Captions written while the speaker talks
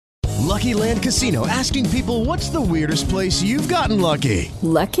Lucky Land Casino, asking people, what's the weirdest place you've gotten lucky?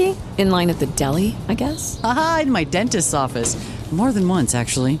 Lucky? In line at the deli, I guess? Aha, in my dentist's office. More than once,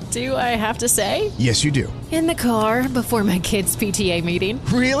 actually. Do I have to say? Yes, you do. In the car before my kids' PTA meeting.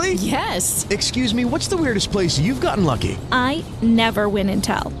 Really? Yes. Excuse me, what's the weirdest place you've gotten lucky? I never win and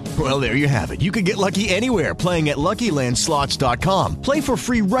tell. Well, there you have it. You can get lucky anywhere, playing at LuckyLandSlots.com. Play for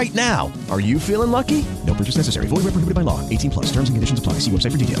free right now. Are you feeling lucky? No purchase necessary. Void where prohibited by law. 18 plus. Terms and conditions apply. See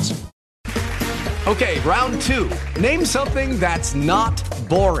website for details. Okay, round two. Name something that's not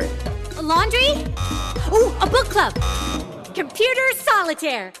boring. A laundry? Ooh, a book club. Computer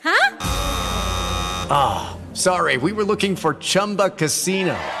solitaire, huh? Ah, sorry, we were looking for Chumba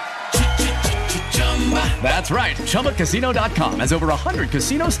Casino. That's right, ChumbaCasino.com has over 100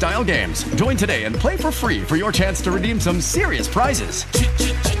 casino-style games. Join today and play for free for your chance to redeem some serious prizes.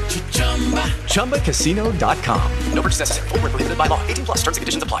 ChumbaCasino.com. No purchase necessary. Void where prohibited by law. 18 plus. Terms and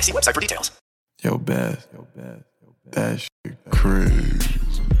conditions apply. See website for details. Yo, Beth. That shit crazy.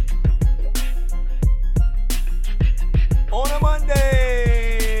 On a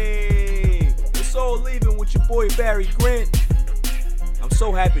Monday, it's all leaving with your boy Barry Grant. I'm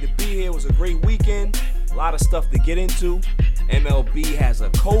so happy to be here. It was a great weekend. A lot of stuff to get into. MLB has a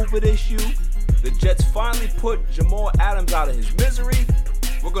COVID issue. The Jets finally put Jamal Adams out of his misery.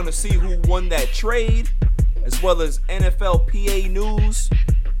 We're going to see who won that trade, as well as NFLPA news.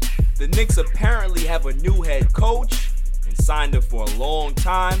 The Knicks apparently have a new head coach and signed him for a long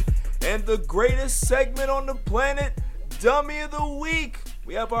time. And the greatest segment on the planet, Dummy of the Week.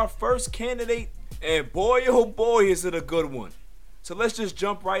 We have our first candidate, and boy, oh boy, is it a good one. So let's just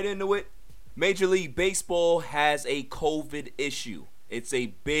jump right into it. Major League Baseball has a COVID issue. It's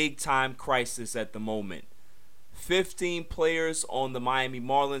a big-time crisis at the moment. 15 players on the Miami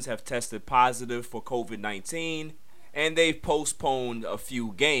Marlins have tested positive for COVID-19, and they've postponed a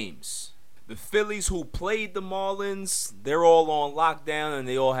few games. The Phillies, who played the Marlins, they're all on lockdown and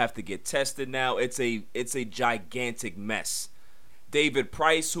they all have to get tested now. It's a gigantic mess. David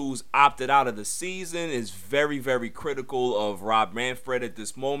Price, who's opted out of the season, is very, very critical of Rob Manfred at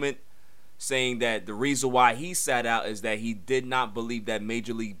this moment, saying that the reason why he sat out is that he did not believe that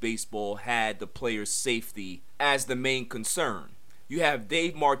Major League Baseball had the players' safety as the main concern. You have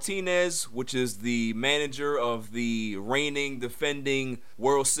Dave Martinez, which is the manager of the reigning, defending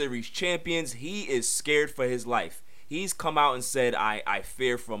World Series champions. He is scared for his life. He's come out and said, I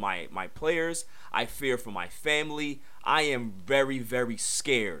fear for my players. I fear for my family. I am very, very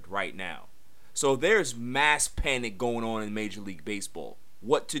scared right now. So there's mass panic going on in Major League Baseball.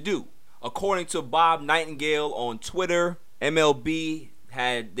 What to do? According to Bob Nightingale on Twitter, MLB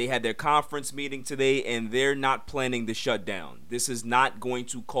had their conference meeting today, and they're not planning to shut down. This is not going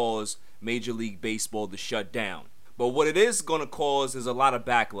to cause Major League Baseball to shut down. But what it is going to cause is a lot of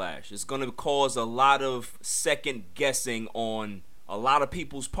backlash. It's going to cause a lot of second guessing on a lot of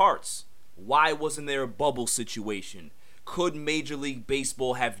people's parts. Why wasn't there a bubble situation? Could Major League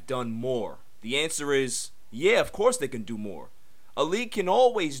Baseball have done more? The answer is, yeah, of course they can do more. A league can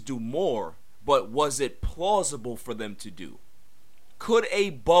always do more, but was it plausible for them to do? Could a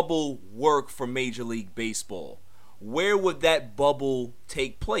bubble work for Major League Baseball? Where would that bubble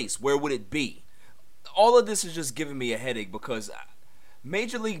take place? Where would it be? All of this is just giving me a headache because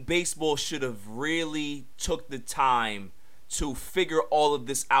Major League Baseball should have really took the time to figure all of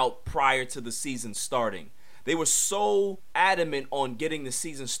this out prior to the season starting. They were so adamant on getting the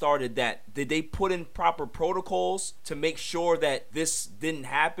season started that did they put in proper protocols to make sure that this didn't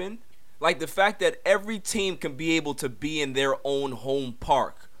happen? Like the fact that every team can be able to be in their own home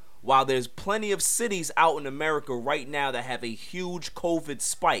park, while there's plenty of cities out in America right now that have a huge COVID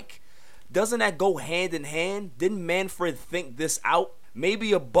spike. Doesn't that go hand in hand? Didn't Manfred think this out?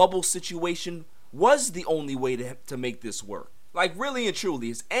 Maybe a bubble situation was the only way to make this work. Like really and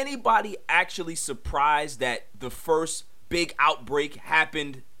truly, is anybody actually surprised that the first big outbreak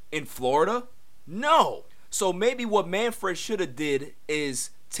happened in Florida? No. So maybe what Manfred should have did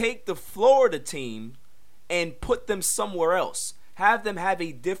is take the Florida team and put them somewhere else. Have them have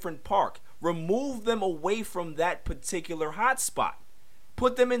a different park. Remove them away from that particular hotspot.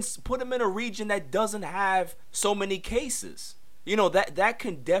 Put them in a region that doesn't have so many cases. You know, that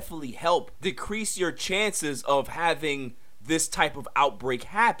can definitely help decrease your chances of having this type of outbreak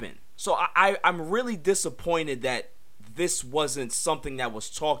happen. So I'm really disappointed that this wasn't something that was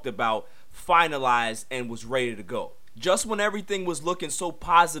talked about, finalized, and was ready to go. Just when everything was looking so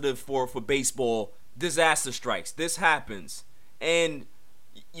positive for baseball, disaster strikes. This happens. And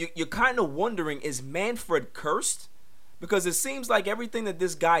you're kind of wondering, is Manfred cursed? Because it seems like everything that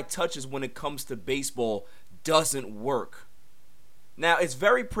this guy touches when it comes to baseball doesn't work. Now, it's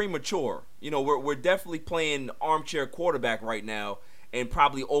very premature. We're definitely playing armchair quarterback right now and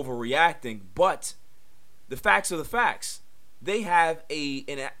probably overreacting, but the facts are the facts. They have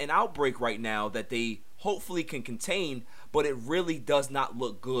an outbreak right now that they hopefully can contain, but it really does not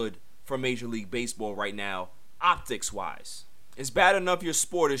look good for Major League Baseball right now, optics-wise. It's bad enough your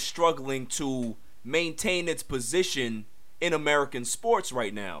sport is struggling to maintain its position in American sports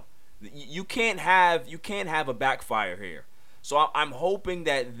right now. You can't have a backfire here. So I'm hoping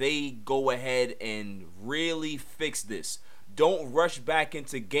that they go ahead and really fix this. Don't rush back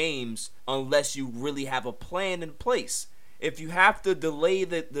into games unless you really have a plan in place. If you have to delay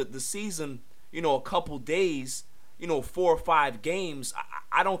the season, a couple days, 4 or 5 games,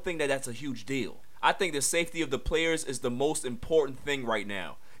 I don't think that's a huge deal. I think the safety of the players is the most important thing right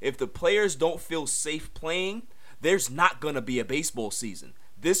now. If the players don't feel safe playing, there's not going to be a baseball season.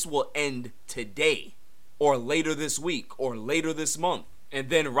 This will end today or later this week or later this month. And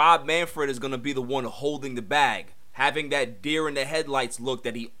then Rob Manfred is going to be the one holding the bag, having that deer in the headlights look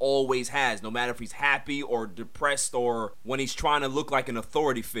that he always has, no matter if he's happy or depressed or when he's trying to look like an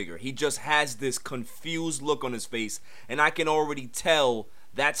authority figure. He just has this confused look on his face, and I can already tell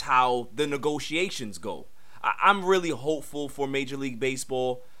that's how the negotiations go. I'm really hopeful for Major League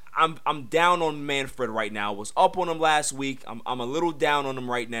Baseball. I'm down on Manfred right now. I was up on him last week. I'm a little down on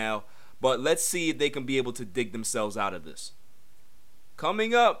him right now, but let's see if they can be able to dig themselves out of this.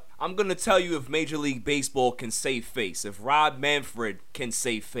 Coming up, I'm going to tell you if Major League Baseball can save face, if Rob Manfred can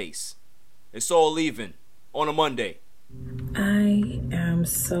save face. It's all even on a Monday. I am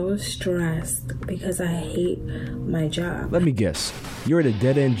so stressed because I hate my job. Let me guess. You're at a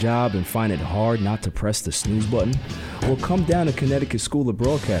dead-end job and find it hard not to press the snooze button? Well, come down to Connecticut School of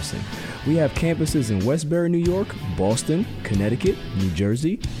Broadcasting. We have campuses in Westbury, New York, Boston, Connecticut, New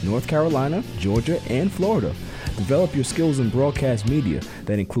Jersey, North Carolina, Georgia, and Florida. Develop your skills in broadcast media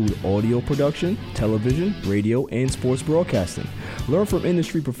that include audio production, television, radio, and sports broadcasting. Learn from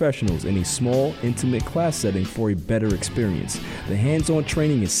industry professionals in a small, intimate class setting for a better experience. The hands-on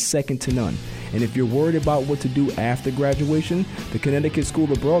training is second to none. And if you're worried about what to do after graduation, the Connecticut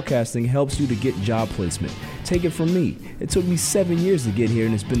School of Broadcasting helps you to get job placement. Take it from me. It took me 7 years to get here,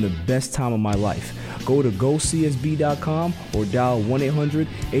 and it's been the best time of my life. Go to gocsb.com or dial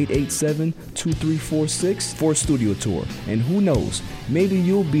 1-800-887-2346 for a studio tour. And who knows, maybe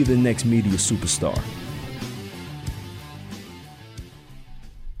you'll be the next media superstar.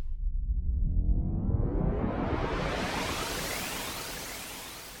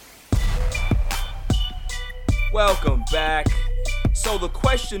 Welcome back. So the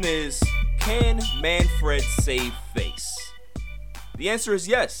question is, can Manfred save face? The answer is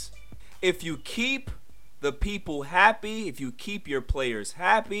yes. If you keep the people happy, if you keep your players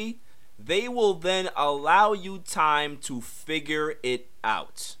happy, they will then allow you time to figure it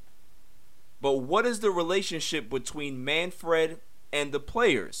out. But what is the relationship between Manfred and the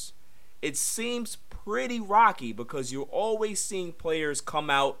players? It seems pretty rocky because you're always seeing players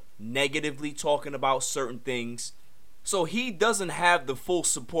come out negatively talking about certain things. So he doesn't have the full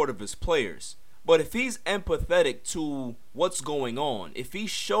support of his players. But if he's empathetic to what's going on, if he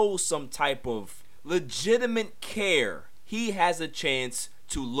shows some type of legitimate care, he has a chance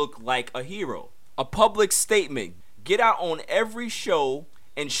to look like a hero. A public statement. Get out on every show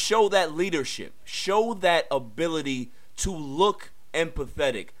and show that leadership. Show that ability to look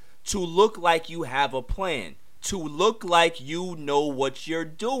empathetic, to look like you have a plan, to look like you know what you're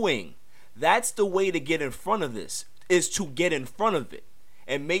doing. That's the way to get in front of this, is to get in front of it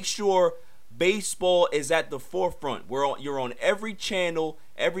and make sure baseball is at the forefront. You're on every channel,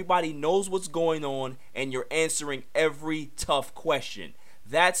 everybody knows what's going on, and you're answering every tough question.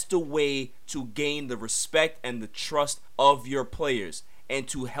 That's the way to gain the respect and the trust of your players and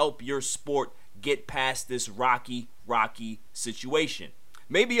to help your sport get past this rocky situation.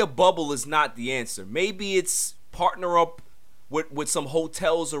 Maybe a bubble is not the answer. Maybe it's partner up with some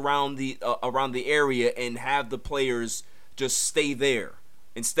hotels around the area and have the players just stay there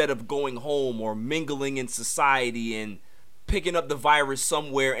instead of going home or mingling in society and picking up the virus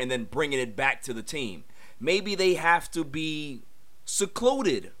somewhere and then bringing it back to the team. Maybe they have to be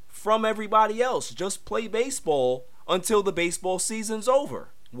secluded from everybody else. Just play baseball until the baseball season's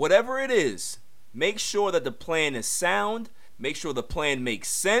over. Whatever it is, make sure that the plan is sound, make sure the plan makes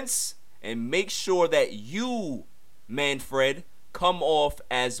sense, and make sure that you, Manfred, come off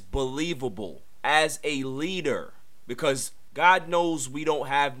as believable, as a leader, because God knows we don't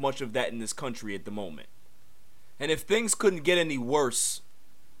have much of that in this country at the moment. And if things couldn't get any worse,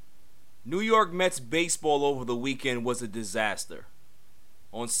 New York Mets baseball over the weekend was a disaster.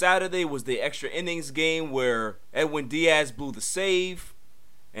 On Saturday was the extra innings game where Edwin Diaz blew the save.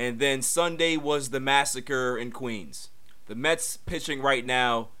 And then Sunday was the massacre in Queens. The Mets pitching right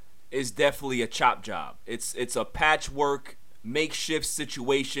now is definitely a chop job. It's a patchwork, makeshift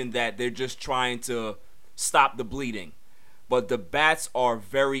situation that they're just trying to stop the bleeding. But the bats are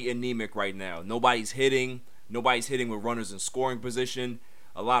very anemic right now. Nobody's hitting with runners in scoring position.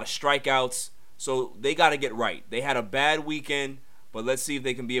 A lot of strikeouts. So they got to get right. They had a bad weekend, but let's see if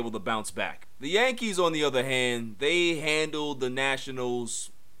they can be able to bounce back. The Yankees, on the other hand, they handled the Nationals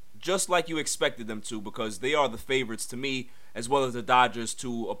just like you expected them to, because they are the favorites to me, as well as the Dodgers,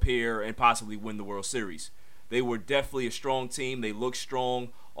 to appear and possibly win the World Series. They were definitely a strong team. They look strong.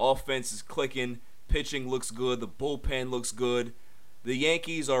 Offense is clicking. Pitching looks good. The bullpen looks good. The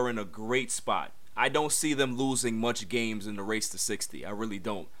Yankees are in a great spot. I don't see them losing much games in the race to 60. I really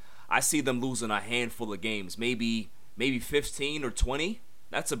don't. I see them losing a handful of games, maybe 15 or 20.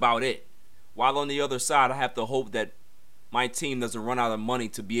 That's about it. While on the other side, I have to hope that my team doesn't run out of money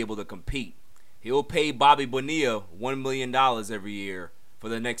to be able to compete. He'll pay Bobby Bonilla $1 million every year for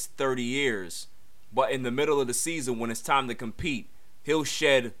the next 30 years. But in the middle of the season, when it's time to compete, he'll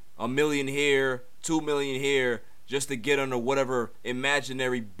shed $1 million here, $2 million here, just to get under whatever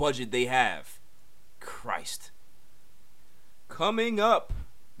imaginary budget they have. Christ. Coming up,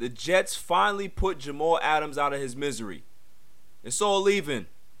 the Jets finally put Jamal Adams out of his misery. It's all leaving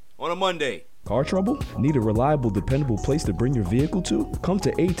on a Monday. Car trouble? Need a reliable, dependable place to bring your vehicle to? Come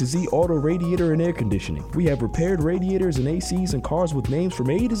to A to Z Auto Radiator and Air Conditioning. We have repaired radiators and ACs and cars with names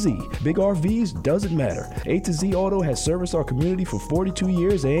from A to Z. Big RVs, doesn't matter. A to Z Auto has serviced our community for 42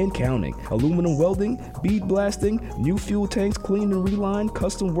 years and counting. Aluminum welding, bead blasting, new fuel tanks cleaned and relined,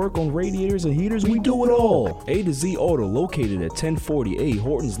 custom work on radiators and heaters, we do it all. A to Z Auto, located at 1040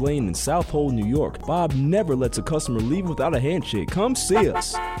 Hortons Lane in South Hole, New York. Bob never lets a customer leave without a handshake. Come see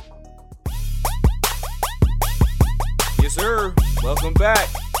us. Yes, sir. Welcome back.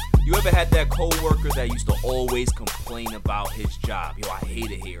 You ever had that coworker that used to always complain about his job? Yo, I hate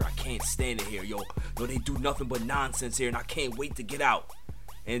it here. I can't stand it here. Yo, they do nothing but nonsense here, and I can't wait to get out.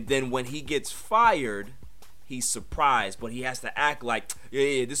 And then when he gets fired, he's surprised, but he has to act like,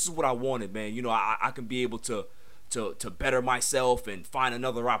 yeah, this is what I wanted, man. You know, I can be able to better myself and find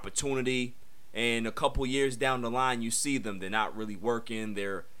another opportunity. And a couple years down the line, you see them. They're not really working.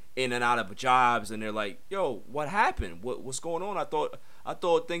 They're in and out of jobs, and they're like, yo, what happened? What's going on? I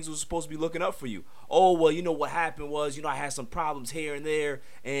thought things were supposed to be looking up for you. Oh, well, you know what happened was, I had some problems here and there,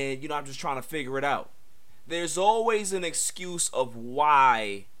 and I'm just trying to figure it out. There's always an excuse of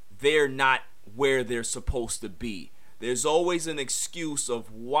why they're not where they're supposed to be. There's always an excuse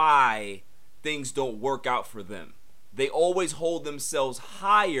of why things don't work out for them. They always hold themselves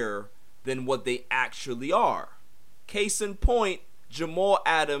higher than what they actually are. Case in point, Jamal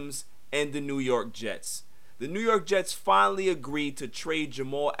Adams and the New York Jets. The New York Jets finally agreed to trade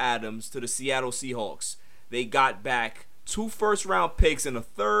Jamal Adams to the Seattle Seahawks. They got back 2 first-round picks and a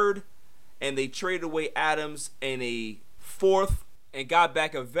third, and they traded away Adams and a fourth, and got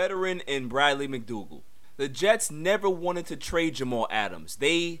back a veteran in Bradley McDougald. The Jets never wanted to trade Jamal Adams.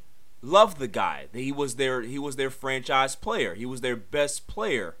 They loved the guy. He was their franchise player. He was their best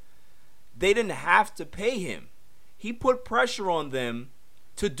player. They didn't have to pay him. He put pressure on them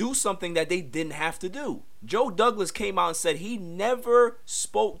to do something that they didn't have to do. Joe Douglas came out and said he never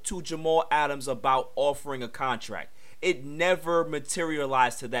spoke to Jamal Adams about offering a contract. It never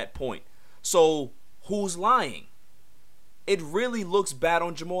materialized to that point. So who's lying? It really looks bad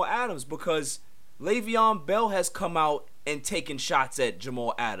on Jamal Adams, because Le'Veon Bell has come out and taken shots at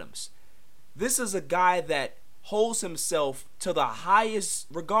Jamal Adams. This is a guy that holds himself to the highest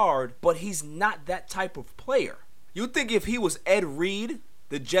regard, but he's not that type of player. You think if he was Ed Reed,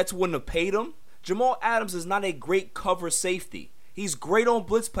 the Jets wouldn't have paid him? Jamal Adams is not a great cover safety. He's great on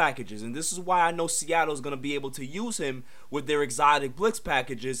blitz packages, and this is why I know Seattle is going to be able to use him with their exotic blitz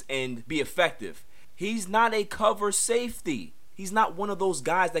packages and be effective. He's not a cover safety. He's not one of those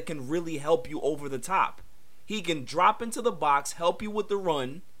guys that can really help you over the top. He can drop into the box, help you with the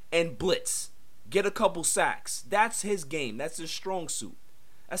run, and blitz. Get a couple sacks. That's his game. That's his strong suit.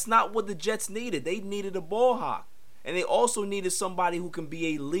 That's not what the Jets needed. They needed a ball hawk. And they also needed somebody who can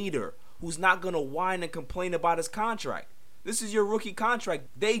be a leader, who's not going to whine and complain about his contract. This is your rookie contract.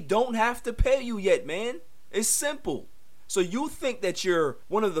 They don't have to pay you yet, man. It's simple. So you think that you're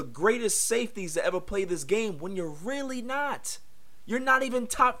one of the greatest safeties to ever play this game when you're really not. You're not even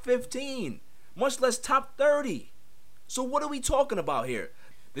top 15, much less top 30. So what are we talking about here?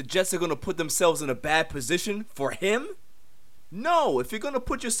 The Jets are going to put themselves in a bad position for him? No, if you're going to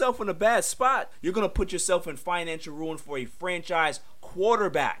put yourself in a bad spot, you're going to put yourself in financial ruin for a franchise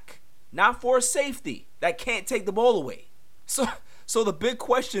quarterback, not for a safety that can't take the ball away. So the big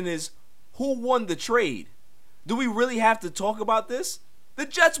question is, who won the trade? Do we really have to talk about this? The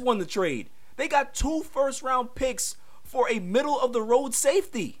Jets won the trade. They got 2 first-round picks for a middle-of-the-road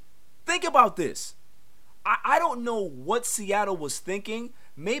safety. Think about this. I don't know what Seattle was thinking.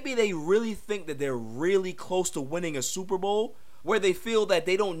 Maybe they really think that they're really close to winning a Super Bowl, where they feel that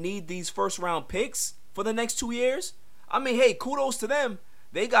they don't need these first-round picks for the next 2 years. I mean, hey, kudos to them.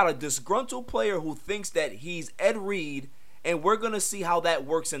 They got a disgruntled player who thinks that he's Ed Reed, and we're going to see how that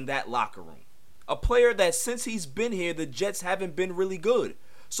works in that locker room. A player that since he's been here, the Jets haven't been really good.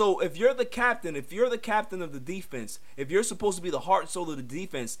 So if you're the captain of the defense, if you're supposed to be the heart and soul of the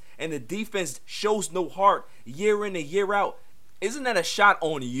defense, and the defense shows no heart year in and year out, isn't that a shot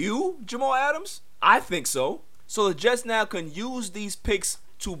on you, Jamal Adams? I think so. So the Jets now can use these picks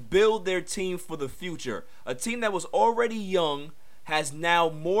to build their team for the future. A team that was already young has now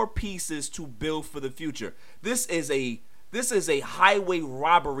more pieces to build for the future. This is a highway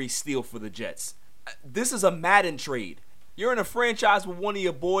robbery steal for the Jets. This is a Madden trade. You're in a franchise with one of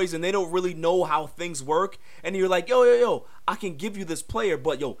your boys and they don't really know how things work, and you're like, yo, I can give you this player,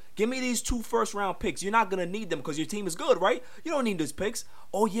 but give me these 2 first-round picks. You're not going to need them because your team is good, right? You don't need these picks.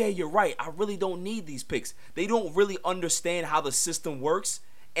 Oh, yeah, you're right. I really don't need these picks. They don't really understand how the system works,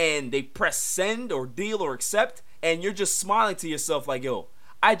 and they press send or deal or accept, and you're just smiling to yourself like,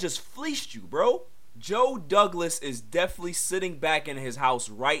 I just fleeced you, bro. Joe Douglas is definitely sitting back in his house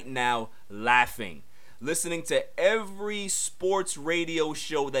right now laughing, listening to every sports radio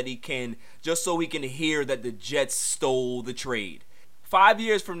show that he can just so he can hear that the Jets stole the trade. 5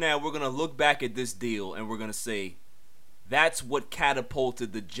 years from now, we're going to look back at this deal and we're going to say, that's what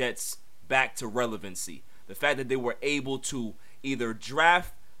catapulted the Jets back to relevancy. The fact that they were able to either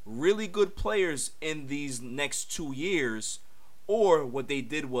draft really good players in these next 2 years, or what they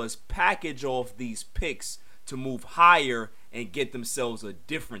did was package off these picks to move higher and get themselves a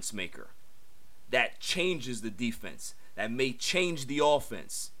difference maker that changes the defense, that may change the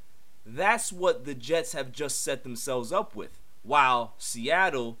offense. That's what the Jets have just set themselves up with, while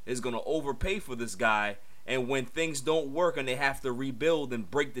Seattle is going to overpay for this guy, and when things don't work and they have to rebuild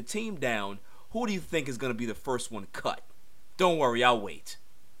and break the team down, who do you think is going to be the first one cut? Don't worry, I'll wait.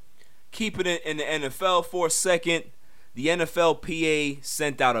 Keeping it in the NFL for a second, the NFLPA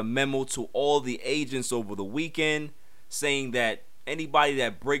sent out a memo to all the agents over the weekend saying that anybody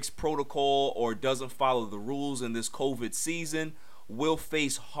that breaks protocol or doesn't follow the rules in this COVID season will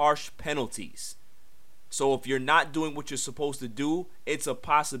face harsh penalties. So if you're not doing what you're supposed to do, it's a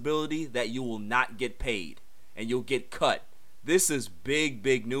possibility that you will not get paid and you'll get cut. This is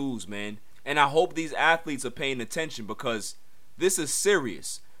big news, man. And I hope these athletes are paying attention because this is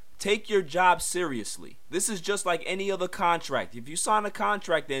serious. Take your job seriously. This is just like any other contract. If you sign a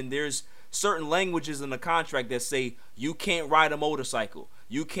contract, then there's certain languages in the contract that say you can't ride a motorcycle,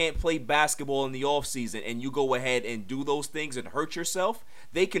 you can't play basketball in the off season, and you go ahead and do those things and hurt yourself,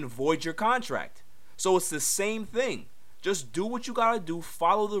 they can void your contract. So it's the same thing. Just do what you gotta do,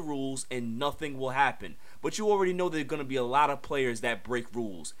 follow the rules, and nothing will happen. But you already know there are gonna be a lot of players that break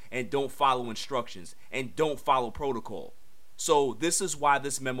rules and don't follow instructions and don't follow protocol. So this is why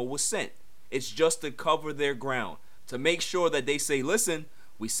this memo was sent. It's just to cover their ground, to make sure that they say, listen,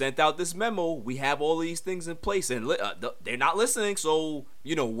 we sent out this memo, we have all these things in place, and they're not listening, so,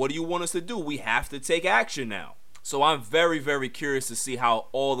 what do you want us to do? We have to take action now. So I'm very curious to see how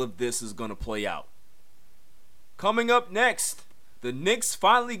all of this is going to play out. Coming up next, the Knicks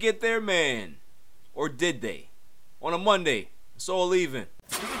finally get their man. Or did they? On a Monday, it's all even.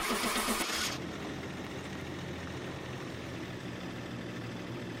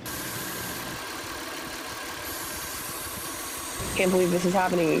 Can't believe this is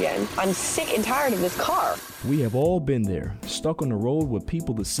happening again. I'm sick and tired of this car. We have all been there, stuck on the road with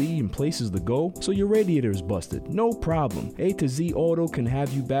people to see and places to go, so your radiator is busted. No problem. A to Z Auto can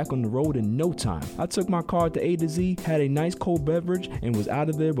have you back on the road in no time. I took my car to A to Z, had a nice cold beverage, and was out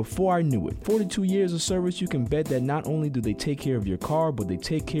of there before I knew it. 42 years of service, you can bet that not only do they take care of your car, but they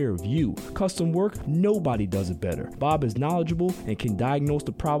take care of you. Custom work, nobody does it better. Bob is knowledgeable and can diagnose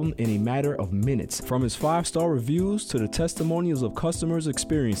the problem in a matter of minutes. From his 5-star reviews to the testimonials of customers'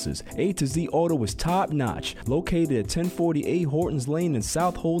 experiences, A to Z Auto is top notch. Located at 1048 Hortons Lane in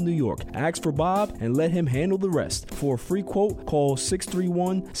South Hole, New York. Ask for Bob and let him handle the rest. For a free quote, call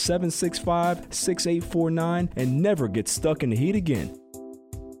 631-765-6849 and never get stuck in the heat again.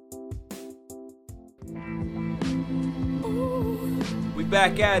 We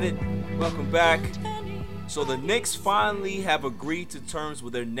back at it. Welcome back. So the Knicks finally have agreed to terms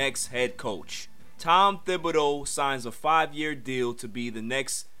with their next head coach. Tom Thibodeau signs a 5-year deal to be the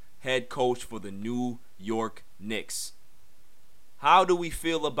next head coach for the New York Knicks. How do we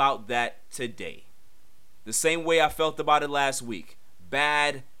feel about that today? The same way I felt about it last week.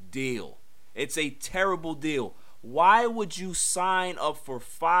 Bad deal. It's a terrible deal. Why would you sign up for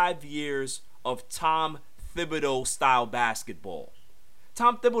 5 years of Tom Thibodeau style basketball?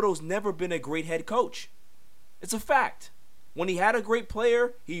 Tom Thibodeau's never been a great head coach. It's a fact. When he had a great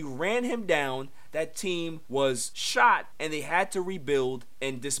player, he ran him down. That team was shot, and they had to rebuild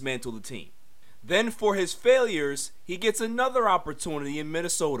and dismantle the team. Then for his failures, he gets another opportunity in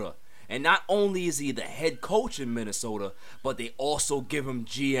Minnesota. And not only is he the head coach in Minnesota, but they also give him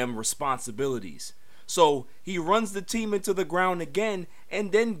GM responsibilities. So he runs the team into the ground again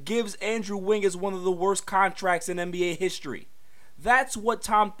and then gives Andrew Wiggins one of the worst contracts in NBA history. That's what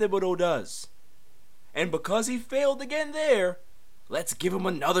Tom Thibodeau does. And because he failed again there, let's give him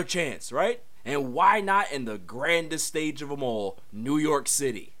another chance, right? And why not in the grandest stage of them all, New York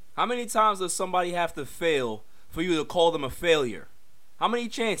City? How many times does somebody have to fail for you to call them a failure? How many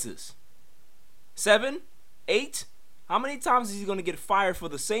chances? 7? 8? How many times is he going to get fired for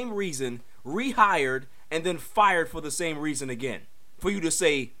the same reason, rehired, and then fired for the same reason again? For you to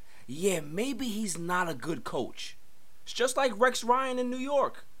say, yeah, maybe he's not a good coach. It's just like Rex Ryan in New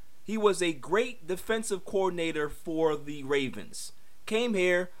York. He was a great defensive coordinator for the Ravens. Came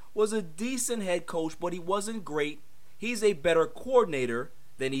here, was a decent head coach, but he wasn't great. He's a better coordinator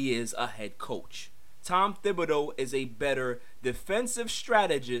than he is a head coach. Tom Thibodeau is a better defensive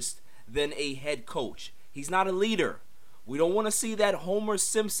strategist than a head coach. He's not a leader. We don't want to see that Homer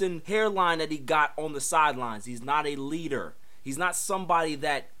Simpson hairline that he got on the sidelines. He's not a leader. He's not somebody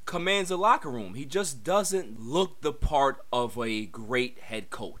that commands a locker room. He just doesn't look the part of a great head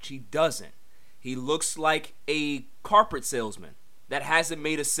coach. He doesn't. He looks like a carpet salesman that hasn't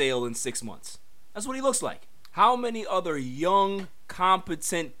made a sale in 6 months. That's what he looks like. How many other young,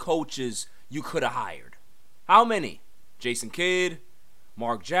 competent coaches you could have hired? How many? Jason Kidd,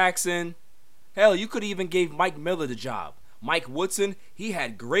 Mark Jackson. Hell, you could even gave Mike Miller the job. Mike Woodson, he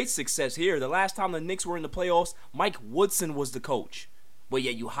had great success here. The last time the Knicks were in the playoffs, Mike Woodson was the coach. But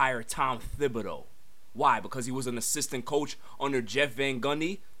yet you hire Tom Thibodeau. Why? Because he was an assistant coach under Jeff Van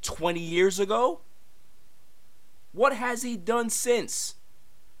Gundy 20 years ago? What has he done since?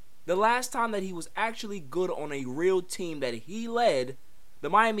 The last time that he was actually good on a real team that he led, the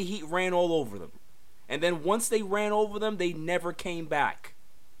Miami Heat ran all over them. And then once they ran over them, they never came back.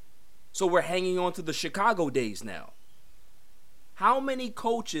 So we're hanging on to the Chicago days now. How many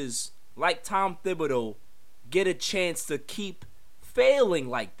coaches like Tom Thibodeau get a chance to keep failing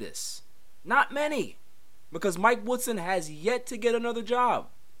like this? Not many. Because Mike Woodson has yet to get another job.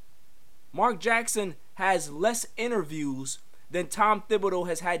 Mark Jackson has less interviews than Tom Thibodeau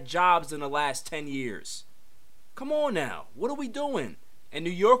has had jobs in the last 10 years. Come on now. What are we doing? And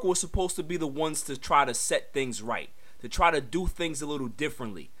New York was supposed to be the ones to try to set things right, to try to do things a little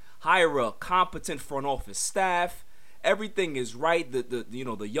differently. Hire a competent front office staff. Everything is right.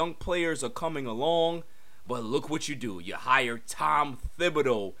 The young players are coming along. But look what you do. You hire Tom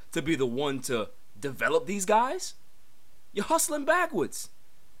Thibodeau to be the one to develop these guys? You're hustling backwards.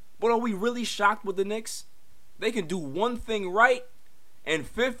 But are we really shocked with the Knicks? They can do one thing right and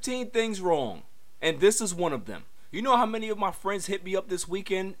 15 things wrong. And this is one of them. You know how many of my friends hit me up this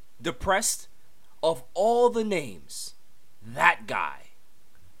weekend depressed? Of all the names, that guy.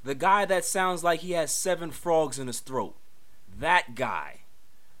 The guy that sounds like he has 7 frogs in his throat. That guy.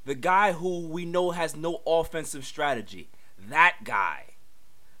 The guy who we know has no offensive strategy. That guy.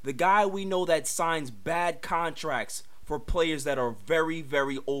 The guy we know that signs bad contracts for players that are very,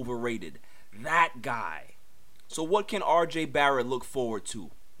 very overrated. That guy. So what can RJ Barrett look forward to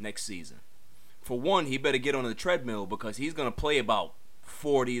next season? For one, he better get on the treadmill because he's going to play about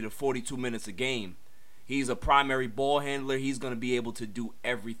 40 to 42 minutes a game. He's a primary ball handler. He's going to be able to do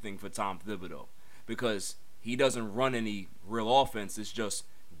everything for Tom Thibodeau because he doesn't run any real offense. It's just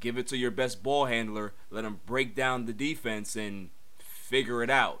give it to your best ball handler, let him break down the defense and figure it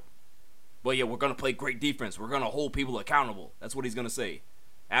out. But yeah, we're going to play great defense. We're going to hold people accountable. That's what he's going to say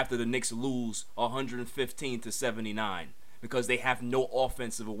after the Knicks lose 115-79 because they have no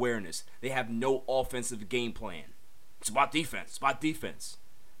offensive awareness. They have no offensive game plan. It's about defense. It's about defense.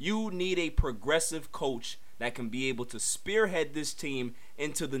 You need a progressive coach that can be able to spearhead this team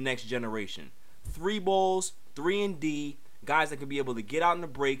into the next generation. 3 balls, 3 and D, guys that can be able to get out in the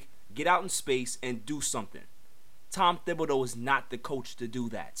break, get out in space, and do something. Tom Thibodeau is not the coach to do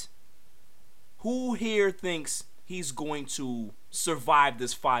that. Who here thinks he's going to survive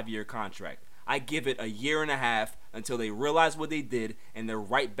this 5-year contract? I give it a year and a half until they realize what they did and they're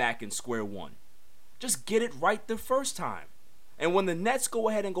right back in square one. Just get it right the first time. And when the Nets go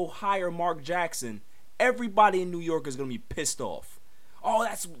ahead and go hire Mark Jackson, everybody in New York is going to be pissed off. Oh,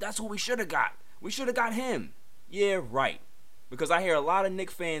 that's what we should have got. We should have got him. Yeah, right. Because I hear a lot of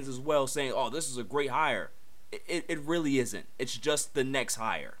Knicks fans as well saying, oh, this is a great hire. It really isn't. It's just the next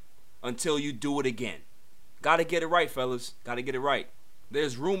hire until you do it again. Got to get it right, fellas. Got to get it right.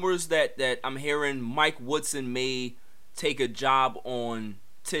 There's rumors that I'm hearing Mike Woodson may take a job on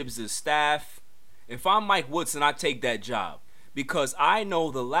Tibbs' staff. If I'm Mike Woodson, I take that job. Because I know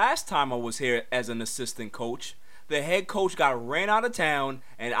the last time I was here as an assistant coach, the head coach got ran out of town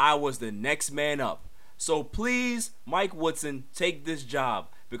and I was the next man up. So please, Mike Woodson, take this job.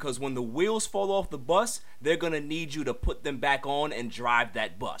 Because when the wheels fall off the bus, they're going to need you to put them back on and drive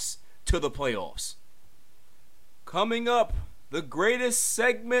that bus to the playoffs. Coming up, the greatest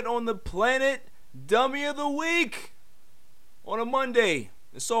segment on the planet, Dummy of the Week. On a Monday,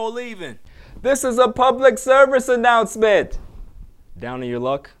 it's all leaving. This is a public service announcement. Down in your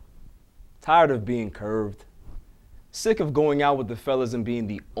luck? Tired of being curved? Sick of going out with the fellas and being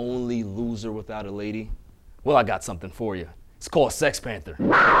the only loser without a lady? Well, I got something for you. It's called Sex Panther.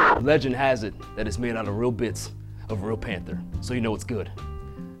 Legend has it that it's made out of real bits of real panther, so you know it's good.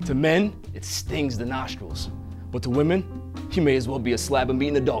 To men, it stings the nostrils. But to women, you may as well be a slab of meat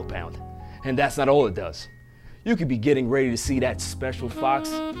in a dog pound. And that's not all it does. You could be getting ready to see that special fox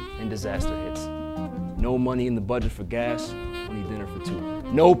and disaster hits. No money in the budget for gas, only dinner for two.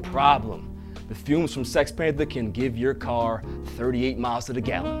 No problem. The fumes from Sex Panther can give your car 38 miles to the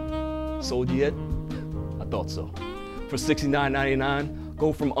gallon. Sold yet? I thought so. For $69.99,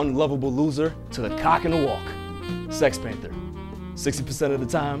 go from unlovable loser to the cock in the walk. Sex Panther. 60% of the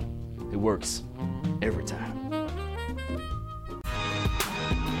time, it works. Every time.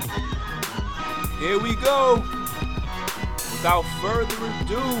 Here we go. Without further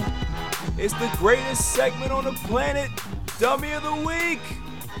ado, it's the greatest segment on the planet, Dummy of the Week.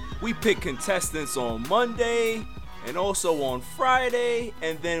 We pick contestants on Monday and also on Friday,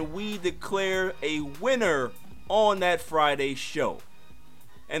 and then we declare a winner on that Friday show.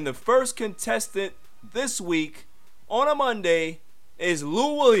 And the first contestant this week on a Monday is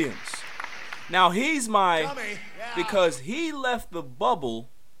Lou Williams. Now he's because he left the bubble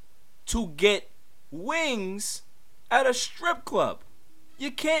to get wings at a strip club.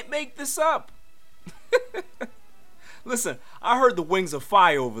 You can't make this up. Listen, I heard the wings are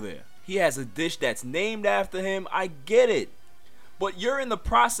fire over there. He has a dish that's named after him. I get it. But you're in the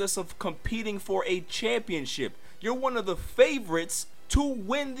process of competing for a championship. You're one of the favorites to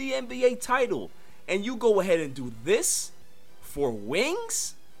win the NBA title. And you go ahead and do this for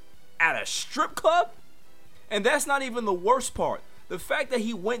wings at a strip club? And that's not even the worst part. The fact that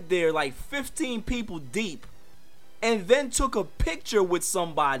he went there like 15 people deep and then took a picture with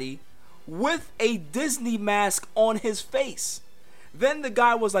somebody with a Disney mask on his face. Then the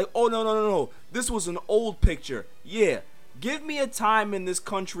guy was like, oh, no. This was an old picture. Yeah, give me a time in this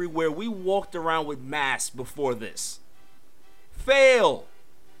country where we walked around with masks before this. Fail.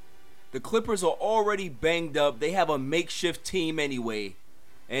 The Clippers are already banged up. They have a makeshift team anyway.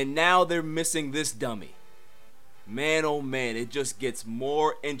 And now they're missing this dummy. Man, oh man, it just gets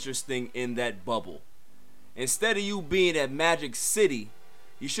more interesting in that bubble. Instead of you being at Magic City,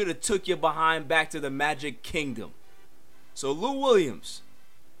 you should have took your behind back to the Magic Kingdom. So Lou Williams,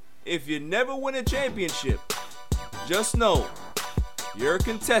 if you never win a championship, just know you're a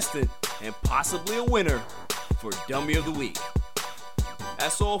contestant and possibly a winner for Dummy of the Week.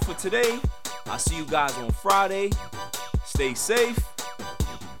 That's all for today. I'll see you guys on Friday. Stay safe.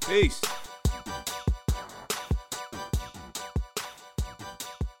 Peace.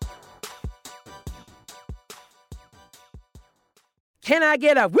 Can I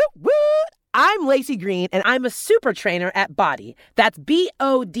get a whoop whoop? I'm Lacey Green, and I'm a super trainer at Body. That's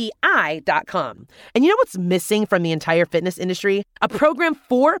BODI.com. And you know what's missing from the entire fitness industry? A program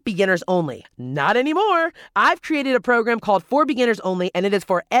for beginners only. Not anymore. I've created a program called For Beginners Only, and it is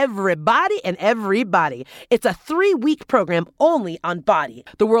for everybody and everybody. It's a 3-week program only on Body,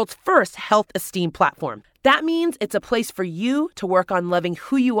 the world's first health esteem platform. That means it's a place for you to work on loving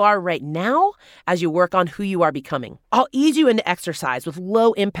who you are right now as you work on who you are becoming. I'll ease you into exercise with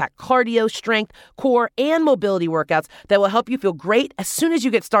low-impact cardio, strength, core, and mobility workouts that will help you feel great as soon as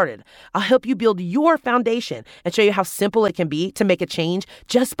you get started. I'll help you build your foundation and show you how simple it can be to make a change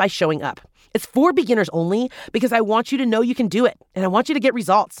just by showing up. It's for beginners only because I want you to know you can do it, and I want you to get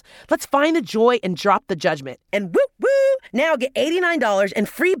results. Let's find the joy and drop the judgment. And woo woo! Now get $89 and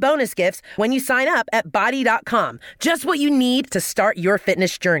free bonus gifts when you sign up at BODY.com. Just what you need to start your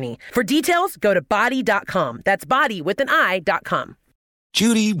fitness journey. For details, go to BODY.com. That's BODY with an I.com.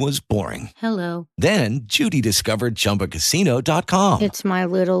 Judy was boring. Hello. Then Judy discovered ChumbaCasino.com. It's my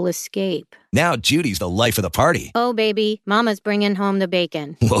little escape. Now Judy's the life of the party. Oh, baby, mama's bringing home the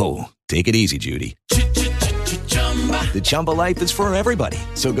bacon. Whoa, take it easy, Judy. The Chumba life is for everybody.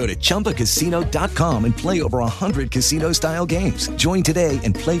 So go to ChumbaCasino.com and play over 100 casino-style games. Join today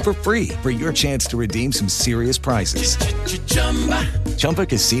and play for free for your chance to redeem some serious prizes.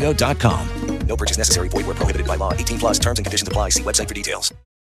 ChumbaCasino.com. No purchase necessary. Void where prohibited by law. 18+ terms and conditions apply. See website for details.